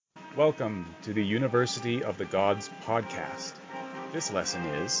Welcome to the University of the Gods podcast. This lesson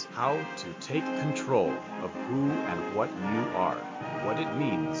is how to take control of who and what you are, what it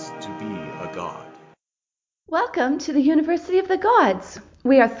means to be a god. Welcome to the University of the Gods.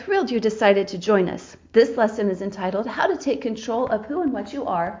 We are thrilled you decided to join us. This lesson is entitled How to Take Control of Who and What You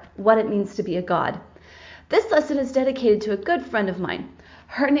Are, What It Means to Be a God. This lesson is dedicated to a good friend of mine.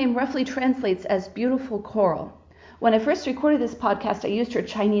 Her name roughly translates as Beautiful Coral. When I first recorded this podcast, I used her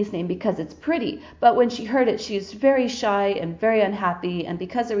Chinese name because it's pretty, but when she heard it, she was very shy and very unhappy, and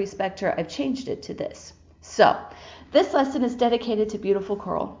because I respect her, I've changed it to this. So, this lesson is dedicated to Beautiful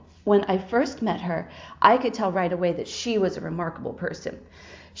Coral. When I first met her, I could tell right away that she was a remarkable person.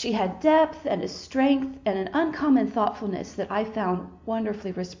 She had depth and a strength and an uncommon thoughtfulness that I found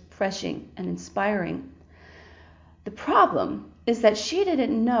wonderfully refreshing and inspiring. The problem is that she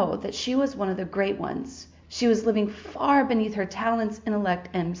didn't know that she was one of the great ones. She was living far beneath her talents, intellect,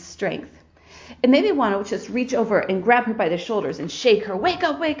 and strength. It made me want to just reach over and grab her by the shoulders and shake her. Wake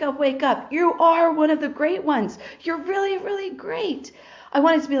up, wake up, wake up. You are one of the great ones. You're really, really great. I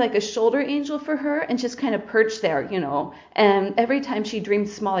wanted to be like a shoulder angel for her and just kind of perch there, And every time she dreamed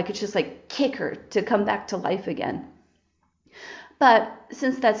small, I could just like kick her to come back to life again. But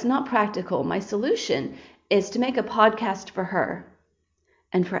since that's not practical, my solution is to make a podcast for her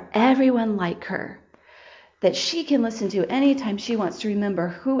and for everyone like her that she can listen to anytime she wants to remember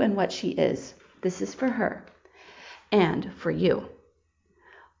who and what she is. This is for her and for you.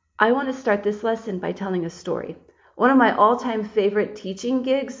 I want to start this lesson by telling a story. One of my all-time favorite teaching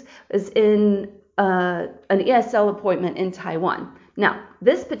gigs is in an ESL appointment in Taiwan. Now,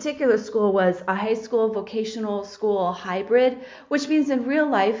 this particular school was a high school vocational school hybrid, which means in real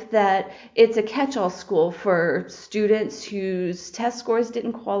life that it's a catch-all school for students whose test scores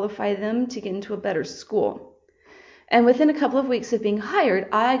didn't qualify them to get into a better school. And within a couple of weeks of being hired,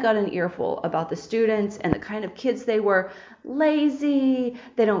 I got an earful about the students and the kind of kids they were. Lazy,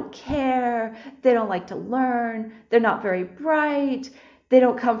 they don't care, they don't like to learn, they're not very bright, they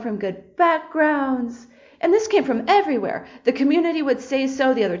don't come from good backgrounds. And this came from everywhere. The community would say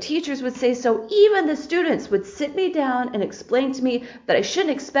so, the other teachers would say so, even the students would sit me down and explain to me that I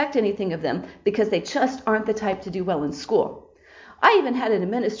shouldn't expect anything of them because they just aren't the type to do well in school. I even had an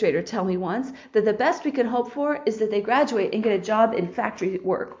administrator tell me once that the best we can hope for is that they graduate and get a job in factory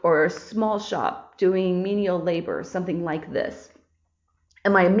work or a small shop doing menial labor, something like this.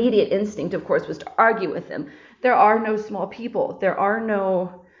 And my immediate instinct, of course, was to argue with him. There are no small people. There are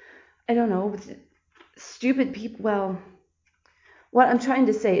no, stupid people. Well, what I'm trying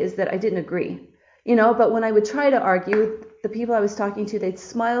to say is that I didn't agree. But when I would try to argue, the people I was talking to, they'd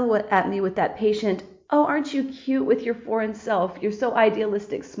smile at me with that patient, "Oh, aren't you cute with your foreign self? You're so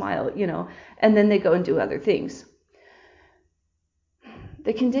idealistic," smile, and then they go and do other things.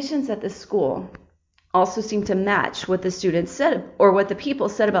 The conditions at the school also seemed to match what the students said or what the people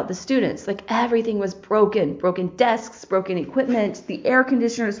said about the students. Like everything was broken desks, broken equipment, the air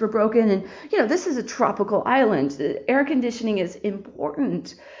conditioners were broken. And, this is a tropical island. The air conditioning is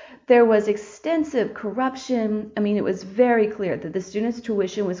important. There was extensive corruption. It was very clear that the students'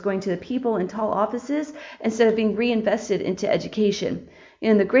 tuition was going to the people in tall offices instead of being reinvested into education.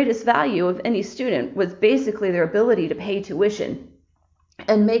 And the greatest value of any student was basically their ability to pay tuition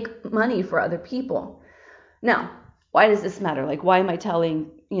and make money for other people. Now, why does this matter? Why am I telling,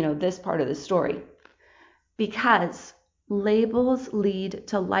 this part of the story? Because labels lead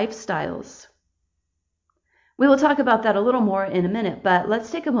to lifestyles. We will talk about that a little more in a minute, but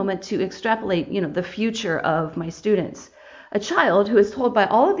let's take a moment to extrapolate, the future of my students. A child who is told by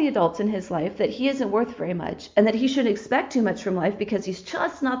all of the adults in his life that he isn't worth very much and that he shouldn't expect too much from life because he's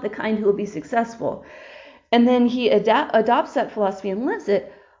just not the kind who will be successful. And then he adopts that philosophy and lives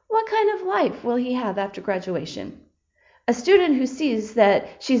it. What kind of life will he have after graduation? A student who sees that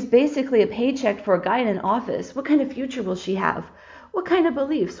she's basically a paycheck for a guy in an office, what kind of future will she have? What kind of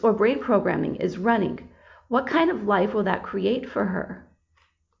beliefs or brain programming is running? What kind of life will that create for her?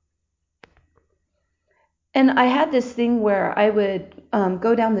 And I had this thing where I would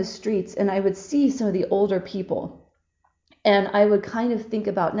go down the streets and I would see some of the older people. And I would kind of think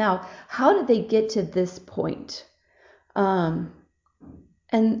about now, how did they get to this point?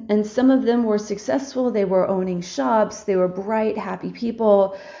 And some of them were successful. They were owning shops. They were bright, happy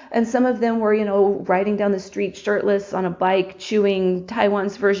people. And some of them were, riding down the street shirtless on a bike, chewing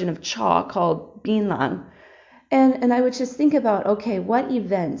Taiwan's version of cha called binlan. And I would just think about, okay, what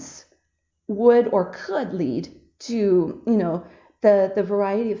events would or could lead to, the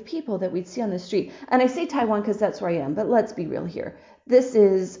variety of people that we'd see on the street. And I say Taiwan because that's where I am, but let's be real here. This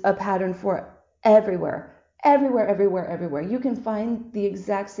is a pattern for everywhere. Everywhere, everywhere, everywhere. You can find the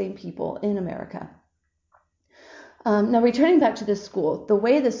exact same people in America. Now, returning back to the school, the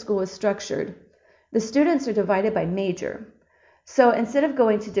way the school is structured, the students are divided by major. So instead of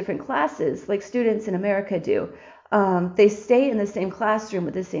going to different classes like students in America do, they stay in the same classroom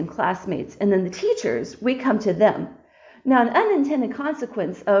with the same classmates. And then the teachers, we come to them. Now, an unintended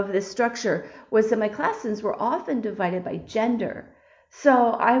consequence of this structure was that my classes were often divided by gender.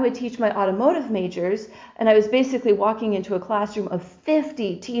 So I would teach my automotive majors, and I was basically walking into a classroom of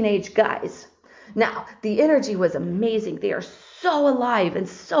 50 teenage guys. Now, the energy was amazing. They are so alive and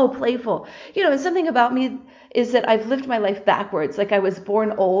so playful. And something about me is that I've lived my life backwards. Like I was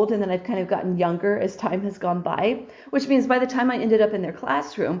born old and then I've kind of gotten younger as time has gone by, which means by the time I ended up in their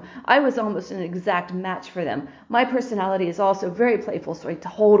classroom, I was almost an exact match for them. My personality is also very playful, so I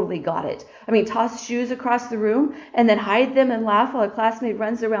totally got it. I mean, toss shoes across the room and then hide them and laugh while a classmate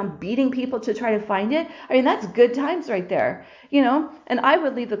runs around beating people to try to find it. I mean, that's good times right there, and I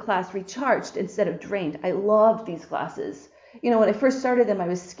would leave the class recharged instead of drained. I loved these classes. When I first started them, I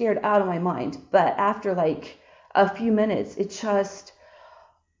was scared out of my mind, but after like a few minutes, it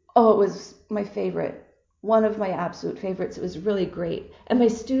was my favorite. One of my absolute favorites. It was really great. And my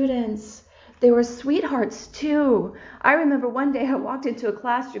students, they were sweethearts too. I remember one day I walked into a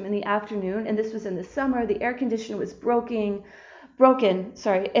classroom in the afternoon, and this was in the summer. The air conditioner was broken,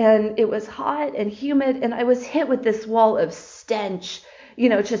 and it was hot and humid, and I was hit with this wall of stench.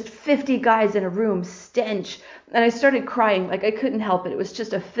 Just 50 guys in a room, stench. And I started crying, like I couldn't help it. It was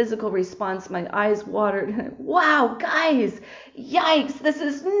just a physical response. My eyes watered. Wow, guys, yikes, this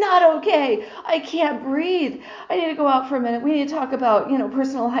is not okay. I can't breathe. I need to go out for a minute. We need to talk about,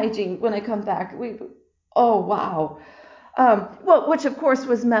 personal hygiene when I come back. Oh, wow. Which of course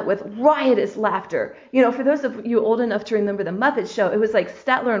was met with riotous laughter. For those of you old enough to remember the Muppet Show, it was like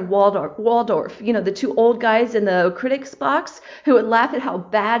Statler and Waldorf, the two old guys in the critics box who would laugh at how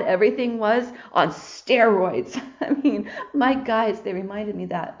bad everything was on steroids. I mean, my guys, they reminded me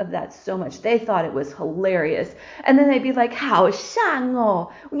of that so much. They thought it was hilarious. And then they'd be like, 好香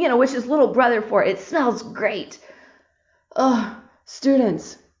哦, which is little brother for it smells great. Oh,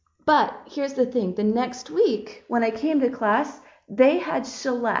 students. But here's the thing, the next week when I came to class, they had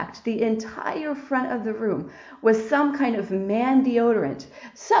shellacked the entire front of the room with some kind of man deodorant.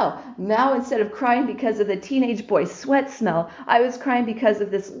 So now instead of crying because of the teenage boy sweat smell, I was crying because of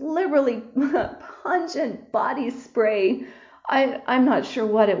this liberally pungent body spray. I'm not sure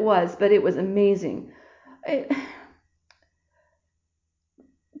what it was, but it was amazing.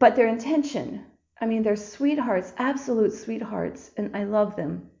 But their intention, they're sweethearts, absolute sweethearts, and I love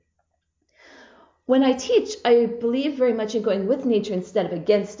them. When I teach, I believe very much in going with nature instead of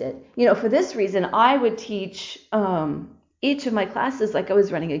against it. For this reason, I would teach each of my classes like I was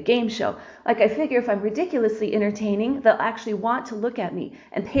running a game show. Like I figure if I'm ridiculously entertaining, they'll actually want to look at me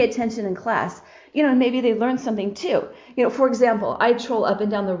and pay attention in class. And maybe they learn something too. For example, I'd troll up and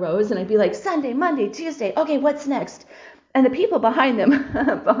down the rows and I'd be like, Sunday, Monday, Tuesday, okay, what's next? And the people behind them,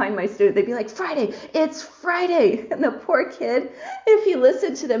 behind my student, they'd be like, Friday, it's Friday. And the poor kid, if he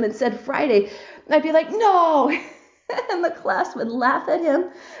listened to them and said Friday, I'd be like, no. And the class would laugh at him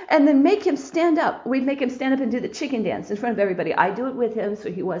and then make him stand up. We'd make him stand up and do the chicken dance in front of everybody. I do it with him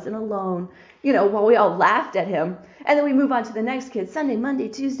so he wasn't alone, while we all laughed at him. And then we move on to the next kid, Sunday, Monday,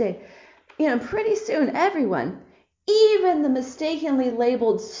 Tuesday. Pretty soon everyone, even the mistakenly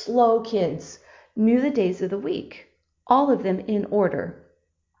labeled slow kids, knew the days of the week. All of them in order.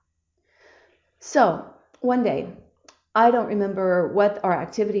 So one day, I don't remember what our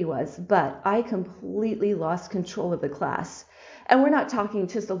activity was, but I completely lost control of the class. And we're not talking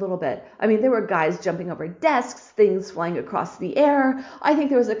just a little bit. There were guys jumping over desks, things flying across the air. I think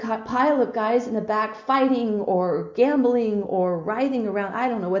there was a pile of guys in the back fighting or gambling or writhing around. I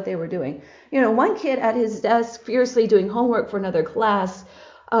don't know what they were doing. One kid at his desk fiercely doing homework for another class.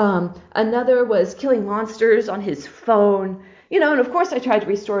 Another was killing monsters on his phone. And of course I tried to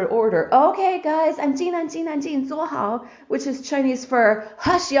restore order. Okay, guys, 安静坐好, which is Chinese for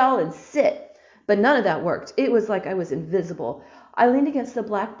hush y'all and sit. But none of that worked. It was like I was invisible. I leaned against the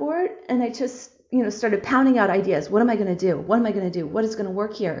blackboard and I just, started pounding out ideas. What am I going to do? What am I going to do? What is going to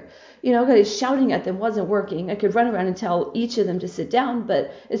work here? Because shouting at them wasn't working. I could run around and tell each of them to sit down,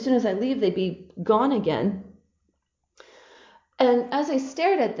 but as soon as I leave, they'd be gone again. And as I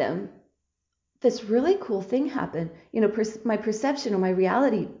stared at them, this really cool thing happened. My perception or my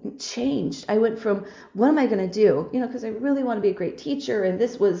reality changed. I went from, what am I going to do? Because I really want to be a great teacher, and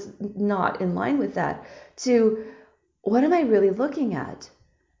this was not in line with that, to what am I really looking at?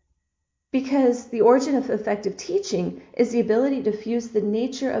 Because the origin of effective teaching is the ability to fuse the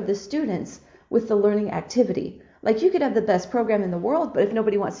nature of the students with the learning activity. Like, you could have the best program in the world, but if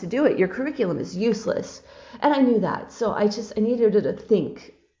nobody wants to do it, your curriculum is useless. And I knew that. So I needed to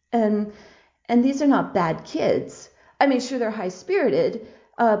think. And these are not bad kids. I mean, sure, they're high-spirited,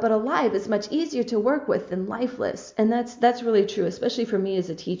 but alive is much easier to work with than lifeless. And that's really true, especially for me as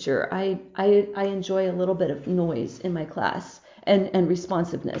a teacher. I enjoy a little bit of noise in my class and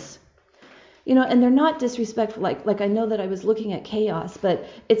responsiveness. And they're not disrespectful. Like I know that I was looking at chaos, but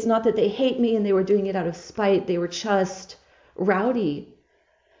it's not that they hate me and they were doing it out of spite. They were just rowdy.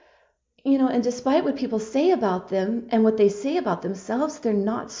 And despite what people say about them and what they say about themselves, they're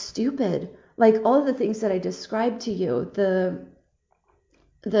not stupid. Like all of the things that I described to you,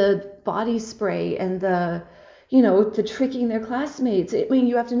 the body spray and the tricking their classmates. I mean,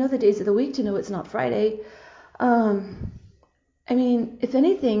 you have to know the days of the week to know it's not Friday. I mean, if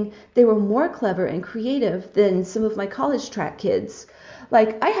anything, they were more clever and creative than some of my college track kids.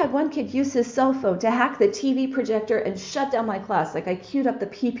 Like, I had one kid use his cell phone to hack the TV projector and shut down my class. Like, I queued up the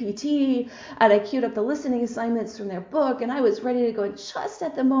PPT and I queued up the listening assignments from their book, and I was ready to go. And just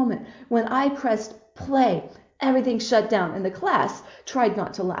at the moment when I pressed play, everything shut down, and the class tried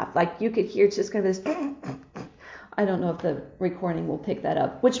not to laugh. Like, you could hear just kind of this. I don't know if the recording will pick that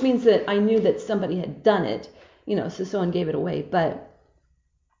up, which means that I knew that somebody had done it. So someone gave it away. But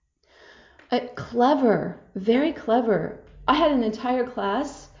clever, very clever. I had an entire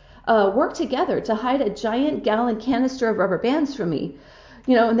class work together to hide a giant gallon canister of rubber bands from me.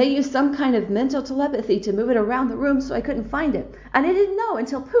 And they used some kind of mental telepathy to move it around the room so I couldn't find it. And I didn't know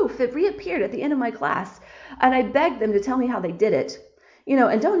until poof, it reappeared at the end of my class. And I begged them to tell me how they did it.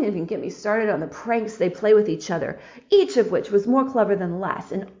 And don't even get me started on the pranks they play with each other, each of which was more clever than the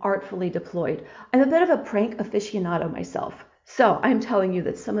last and artfully deployed. I'm a bit of a prank aficionado myself, so I'm telling you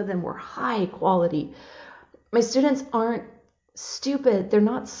that some of them were high quality. My students aren't stupid. They're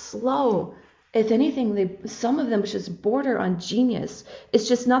not slow. If anything, some of them just border on genius. It's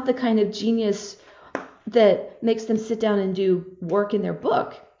just not the kind of genius that makes them sit down and do work in their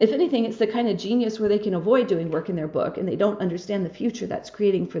book. If anything, it's the kind of genius where they can avoid doing work in their book and they don't understand the future that's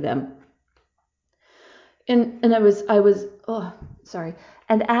creating for them. And as I was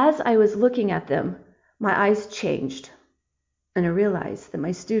looking at them, my eyes changed and I realized that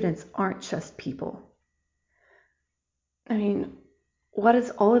my students aren't just people. I mean, what does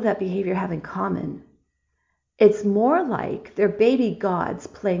all of that behavior have in common? It's more like they're baby gods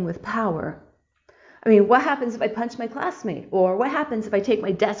playing with power. I mean, what happens if I punch my classmate? Or what happens if I take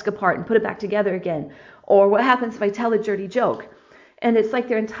my desk apart and put it back together again? Or what happens if I tell a dirty joke? And it's like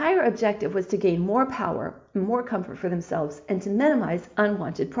their entire objective was to gain more power and more comfort for themselves and to minimize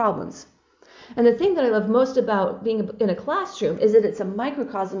unwanted problems. And the thing that I love most about being in a classroom is that it's a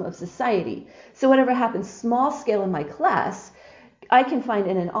microcosm of society. So whatever happens small scale in my class, I can find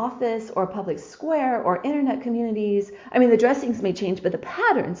in an office or a public square or internet communities. I mean, the dressings may change, but the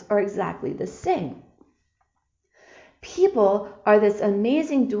patterns are exactly the same. People are this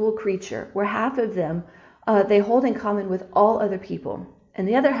amazing dual creature where half of them they hold in common with all other people, and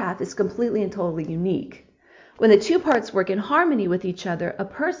the other half is completely and totally unique. When the two parts work in harmony with each other, a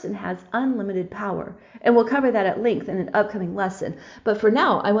person has unlimited power, and we'll cover that at length in an upcoming lesson. But for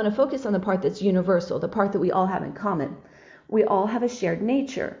now, I want to focus on the part that's universal, the part that we all have in common. We all have a shared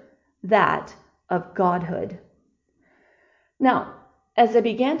nature, that of godhood. Now, as I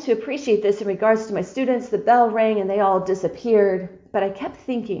began to appreciate this in regards to my students, the bell rang and they all disappeared. But I kept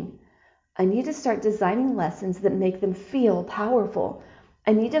thinking, I need to start designing lessons that make them feel powerful.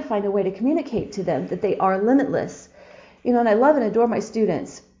 I need to find a way to communicate to them that they are limitless. And I love and adore my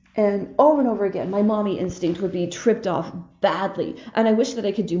students. And over again, my mommy instinct would be tripped off badly. And I wish that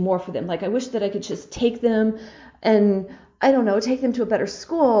I could do more for them. Like, I wish that I could just take them and take them to a better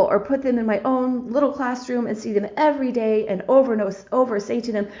school or put them in my own little classroom and see them every day and over say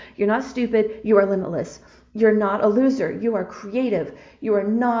to them, you're not stupid, you are limitless. You're not a loser, you are creative. You are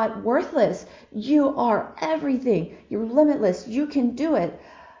not worthless, you are everything. You're limitless, you can do it.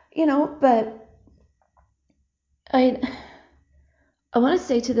 But I want to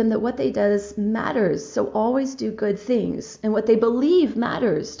say to them that what they does matters, so always do good things. And what they believe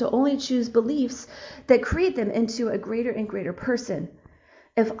matters, to only choose beliefs that create them into a greater and greater person.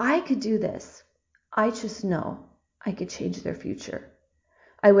 If I could do this, I just know I could change their future.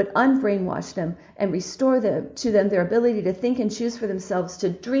 I would unbrainwash them and restore to them their ability to think and choose for themselves, to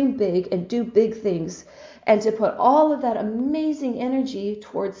dream big and do big things, and to put all of that amazing energy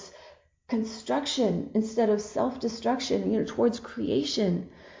towards construction instead of self-destruction, towards creation.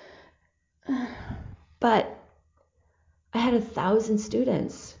 But I had 1,000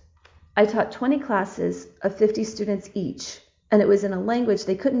 students. I taught 20 classes of 50 students each, and it was in a language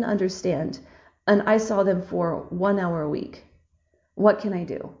they couldn't understand. and I saw them for 1 hour a week. What can I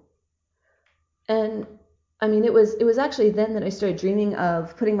do? And I mean, it was actually then that I started dreaming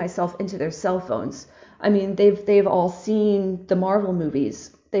of putting myself into their cell phones. I mean, they've all seen the Marvel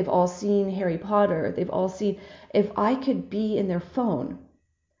movies. They've all seen Harry Potter. They've all seen, if I could be in their phone,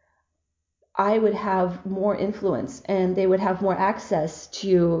 I would have more influence and they would have more access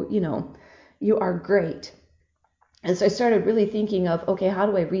to, you are great. And so I started really thinking of, okay, how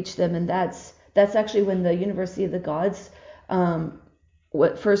do I reach them? And that's actually when the University of the Gods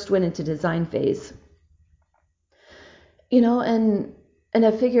first went into design phase. And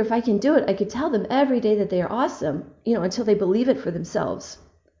I figure if I can do it, I could tell them every day that they are awesome, until they believe it for themselves.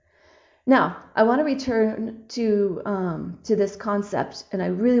 Now, I want to return to this concept, and I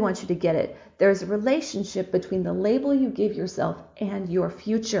really want you to get it. There's a relationship between the label you give yourself and your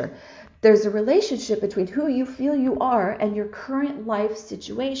future. There's a relationship between who you feel you are and your current life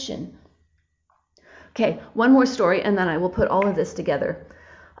situation. Okay, one more story, and then I will put all of this together.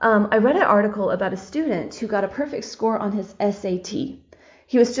 I read an article about a student who got a perfect score on his SAT.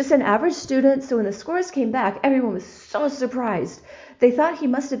 He was just an average student, so when the scores came back, everyone was so surprised. They thought he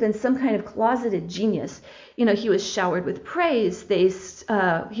must have been some kind of closeted genius. He was showered with praise.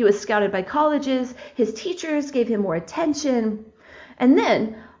 He was scouted by colleges. His teachers gave him more attention. And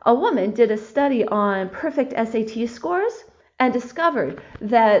then a woman did a study on perfect SAT scores and discovered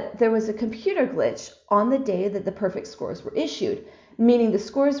that there was a computer glitch on the day that the perfect scores were issued, meaning the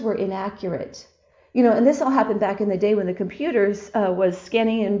scores were inaccurate. And this all happened back in the day when the computers was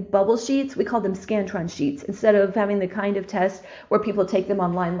scanning in bubble sheets. We called them Scantron sheets instead of having the kind of test where people take them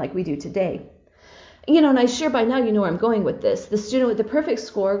online like we do today. And I'm sure by now you know where I'm going with this. The student with the perfect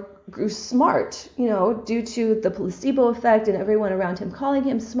score grew smart, due to the placebo effect and everyone around him calling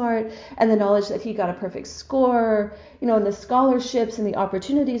him smart and the knowledge that he got a perfect score, and the scholarships and the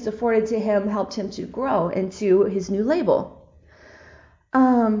opportunities afforded to him helped him to grow into his new label.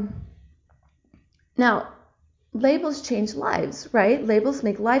 Now, labels change lives, right? Labels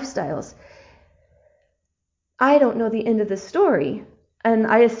make lifestyles. I don't know the end of the story. And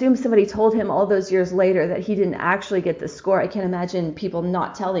I assume somebody told him all those years later that he didn't actually get the score. I can't imagine people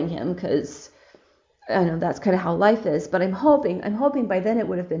not telling him because I know that's kind of how life is. But I'm hoping by then it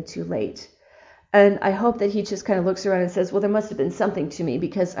would have been too late. And I hope that he just kind of looks around and says, well, there must have been something to me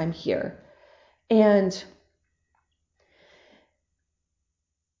because I'm here. And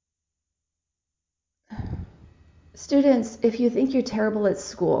students, if you think you're terrible at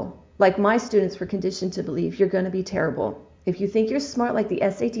school, like my students were conditioned to believe, you're going to be terrible. If you think you're smart like the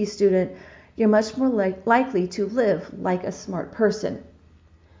SAT student, you're much more likely to live like a smart person.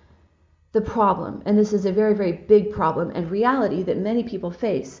 The problem, and this is a very, very big problem and reality that many people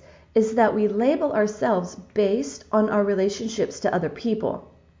face, is that we label ourselves based on our relationships to other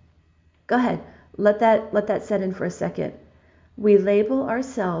people. Go ahead, let that set in for a second. We label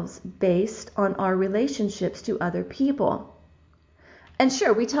ourselves based on our relationships to other people. And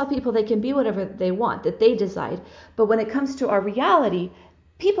sure, we tell people they can be whatever they want, that they decide. But when it comes to our reality,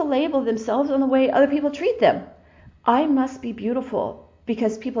 people label themselves on the way other people treat them. I must be beautiful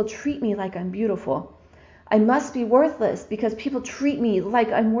because people treat me like I'm beautiful. I must be worthless because people treat me like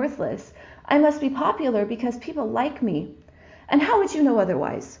I'm worthless. I must be popular because people like me. And how would you know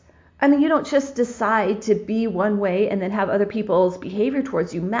otherwise? I mean, you don't just decide to be one way and then have other people's behavior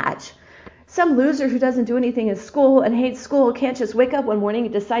towards you match. Some loser who doesn't do anything in school and hates school can't just wake up one morning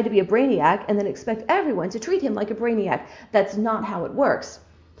and decide to be a brainiac and then expect everyone to treat him like a brainiac. That's not how it works.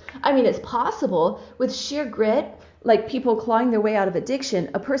 I mean, it's possible with sheer grit, like people clawing their way out of addiction,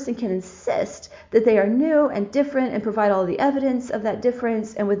 a person can insist that they are new and different and provide all the evidence of that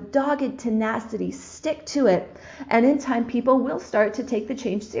difference and with dogged tenacity stick to it. And in time, people will start to take the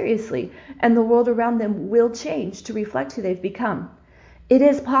change seriously and the world around them will change to reflect who they've become. It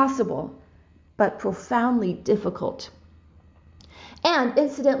is possible, but profoundly difficult. And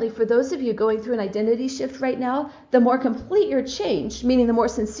incidentally, for those of you going through an identity shift right now, the more complete your change, meaning the more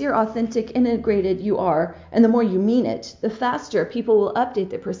sincere, authentic, integrated you are, and the more you mean it, the faster people will update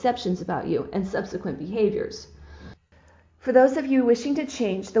their perceptions about you and subsequent behaviors. For those of you wishing to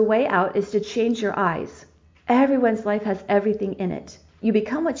change, the way out is to change your eyes. Everyone's life has everything in it. You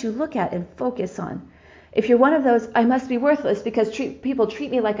become what you look at and focus on. If you're one of those, I must be worthless because people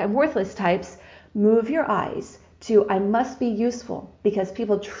treat me like I'm worthless types, move your eyes to I must be useful because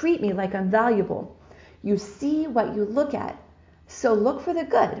people treat me like I'm valuable. You see what you look at. So look for the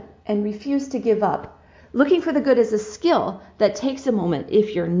good and refuse to give up. Looking for the good is a skill that takes a moment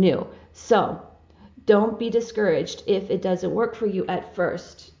if you're new. So don't be discouraged if it doesn't work for you at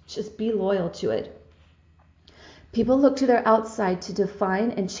first. Just be loyal to it. People look to their outside to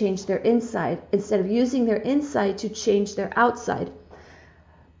define and change their inside instead of using their inside to change their outside.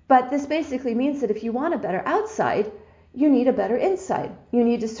 But this basically means that if you want a better outside, you need a better inside. You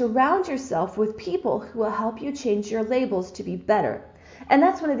need to surround yourself with people who will help you change your labels to be better. And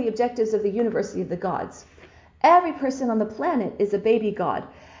that's one of the objectives of the University of the Gods. Every person on the planet is a baby God.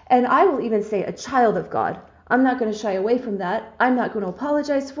 And I will even say a child of God. I'm not going to shy away from that. I'm not going to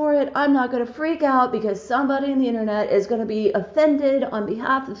apologize for it. I'm not going to freak out because somebody on the internet is going to be offended on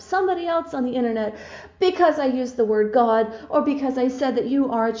behalf of somebody else on the internet because I used the word God or because I said that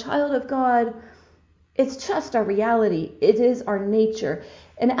you are a child of God. It's just our reality. It is our nature.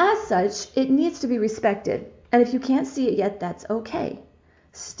 And as such, it needs to be respected. And if you can't see it yet, that's okay.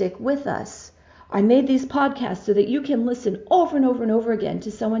 Stick with us. I made these podcasts so that you can listen over and over and over again to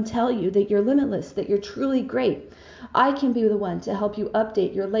someone tell you that you're limitless, that you're truly great. I can be the one to help you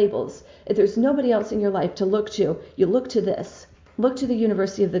update your labels. If there's nobody else in your life to look to, you look to this. Look to the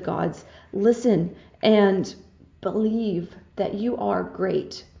University of the Gods. Listen and believe that you are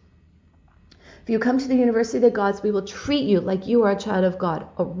great. If you come to the University of the Gods, we will treat you like you are a child of God,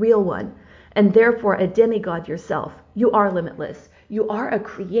 a real one, and therefore a demigod yourself. You are limitless. You are a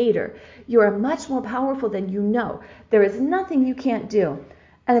creator. You are much more powerful than you know. There is nothing you can't do.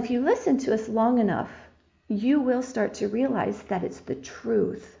 And if you listen to us long enough, you will start to realize that it's the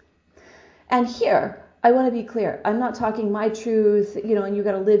truth. And here, I want to be clear. I'm not talking my truth, and you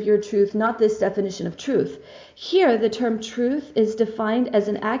got to live your truth, not this definition of truth. Here, the term truth is defined as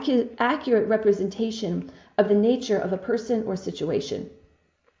an accurate representation of the nature of a person or situation.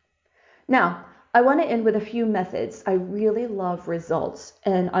 Now, I want to end with a few methods. I really love results,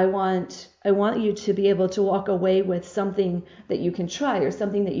 and I want you to be able to walk away with something that you can try or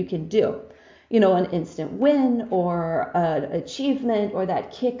something that you can do. An instant win or an achievement or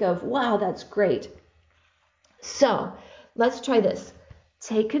that kick of, wow, that's great. So let's try this.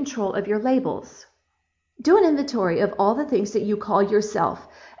 Take control of your labels. Do an inventory of all the things that you call yourself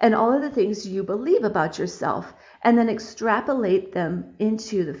and all of the things you believe about yourself, and then extrapolate them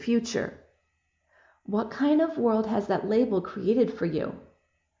into the future. What kind of world has that label created for you?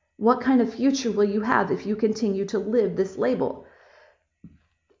 What kind of future will you have if you continue to live this label?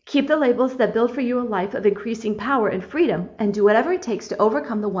 Keep the labels that build for you a life of increasing power and freedom, and do whatever it takes to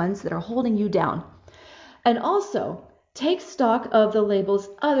overcome the ones that are holding you down. And also, take stock of the labels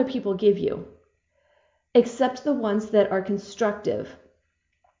other people give you. Accept the ones that are constructive,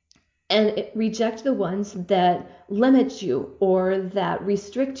 and reject the ones that limit you or that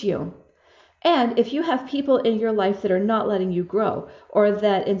restrict you. And if you have people in your life that are not letting you grow or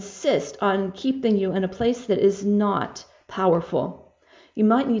that insist on keeping you in a place that is not powerful, you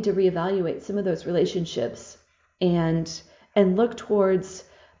might need to reevaluate some of those relationships and look towards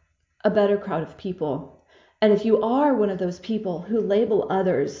a better crowd of people. And if you are one of those people who label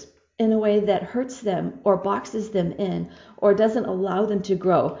others in a way that hurts them or boxes them in or doesn't allow them to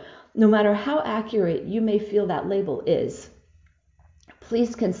grow, no matter how accurate you may feel that label is,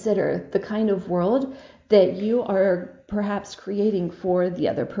 please consider the kind of world that you are perhaps creating for the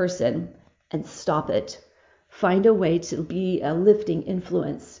other person and stop it. Find a way to be a lifting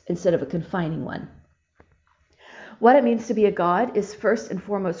influence instead of a confining one. What it means to be a God is first and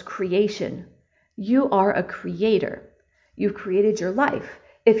foremost creation. You are a creator. You've created your life.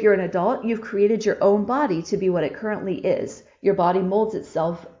 If you're an adult, you've created your own body to be what it currently is. Your body molds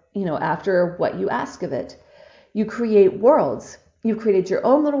itself, after what you ask of it. You create worlds. You've created your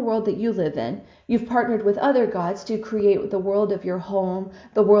own little world that you live in. You've partnered with other gods to create the world of your home,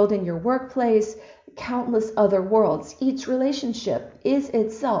 the world in your workplace, countless other worlds. Each relationship is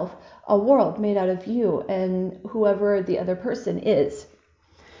itself a world made out of you and whoever the other person is.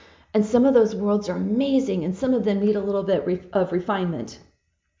 And some of those worlds are amazing, and some of them need a little bit of refinement.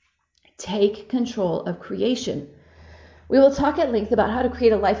 Take control of creation. We will talk at length about how to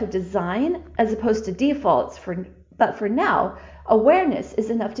create a life of design as opposed to defaults. But for now, awareness is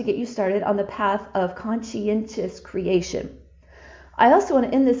enough to get you started on the path of conscientious creation. I also want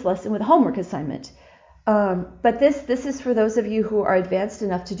to end this lesson with a homework assignment. But this is for those of you who are advanced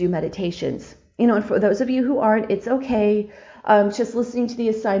enough to do meditations. And for those of you who aren't, it's okay. Just listening to the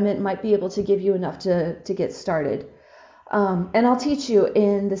assignment might be able to give you enough to get started. And I'll teach you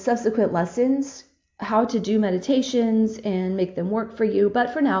in the subsequent lessons how to do meditations and make them work for you.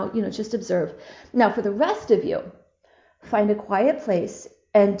 But for now, just observe. Now, for the rest of you, find a quiet place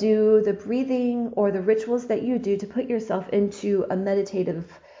and do the breathing or the rituals that you do to put yourself into a meditative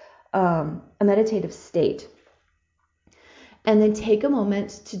state. And then take a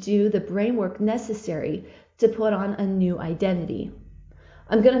moment to do the brain work necessary to put on a new identity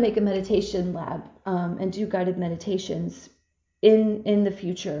I'm going to make a meditation lab and do guided meditations in the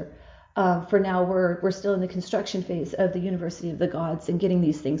future. For now, we're still in the construction phase of the University of the Gods and getting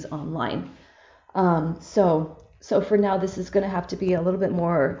these things online. So for now, this is going to have to be a little bit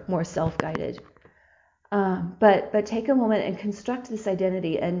more self-guided. But take a moment and construct this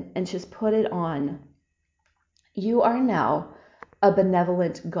identity and just put it on. You are now a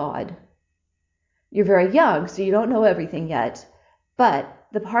benevolent God. You're very young, so you don't know everything yet, but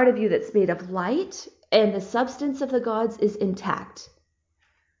the part of you that's made of light and the substance of the gods is intact.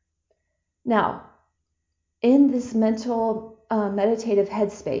 Now, in this mental meditative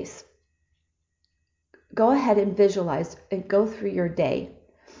headspace, go ahead and visualize and go through your day.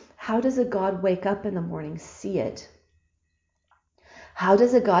 How does a God wake up in the morning? See it. How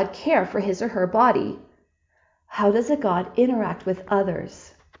does a God care for his or her body? How does a God interact with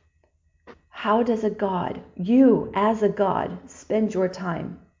others? How does a God, you as a God, spend your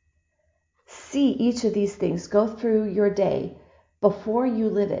time? See each of these things. Go through your day before you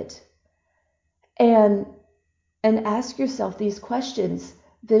live it. And ask yourself these questions.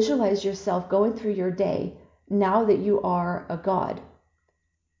 Visualize yourself going through your day now that you are a God.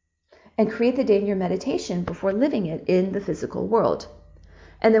 And create the day in your meditation before living it in the physical world.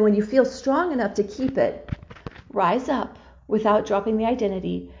 And then when you feel strong enough to keep it, rise up without dropping the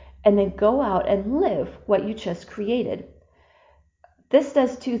identity, and then go out and live what you just created. This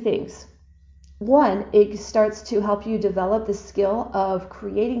does two things. One, it starts to help you develop the skill of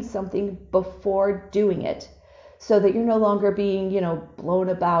creating something before doing it, so that you're no longer being, blown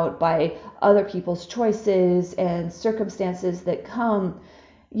about by other people's choices and circumstances that come.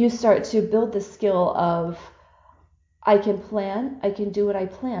 You start to build the skill of, I can plan, I can do what I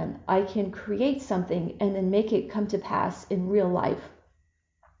plan, I can create something and then make it come to pass in real life.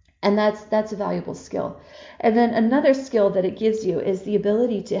 And that's a valuable skill. And then another skill that it gives you is the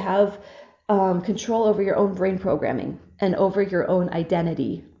ability to have control over your own brain programming and over your own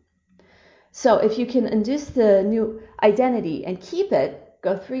identity. So if you can induce the new identity and keep it,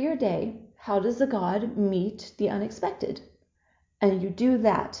 go through your day. How does the God meet the unexpected? And you do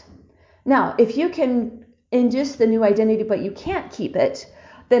that. Now, if you can induce the new identity but you can't keep it,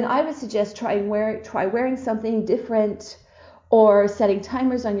 then I would suggest try wearing something different, or setting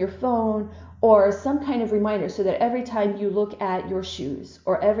timers on your phone, or some kind of reminder so that every time you look at your shoes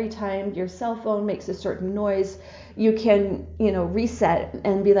or every time your cell phone makes a certain noise, you can, reset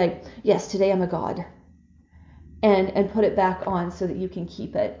and be like, yes, today I'm a God, and put it back on so that you can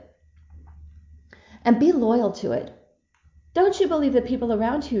keep it. And be loyal to it. Don't you believe the people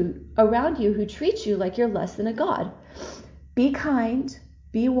around you who treat you like you're less than a God. Be kind,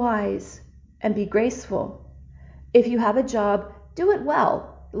 be wise, and be graceful. If you have a job, do it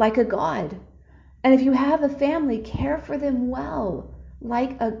well, like a God. And if you have a family, care for them well,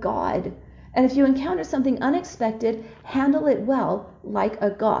 like a God. And if you encounter something unexpected, handle it well, like a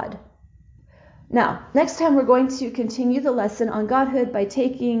God. Now, next time we're going to continue the lesson on Godhood by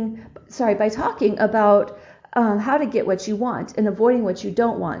talking about how to get what you want and avoiding what you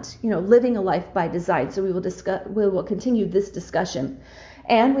don't want, living a life by design. So we will continue this discussion.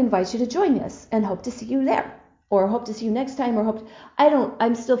 And we invite you to join us and hope to see you there. Or hope to see you next time, or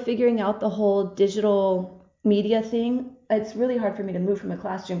I'm still figuring out the whole digital media thing. It's really hard for me to move from a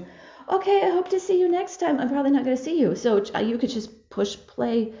classroom. Okay, I hope to see you next time. I'm probably not going to see you. So you could just push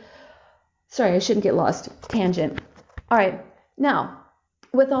play. Sorry, I shouldn't get lost. Tangent. All right. Now,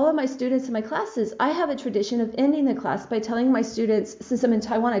 with all of my students in my classes, I have a tradition of ending the class by telling my students, since I'm in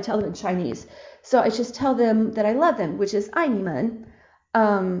Taiwan, I tell them in Chinese. So I just tell them that I love them, which is 爱你们,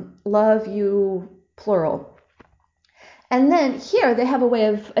 love you, plural. And then here they have a way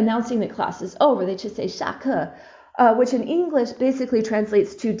of announcing that class is over. They just say 下课, which in English basically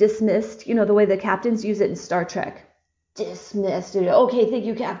translates to dismissed, the way the captains use it in Star Trek. Dismissed. Okay, thank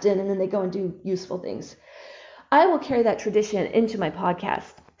you, Captain. And then they go and do useful things. I will carry that tradition into my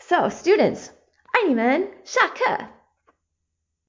podcast. So, students, 爱你们，下课.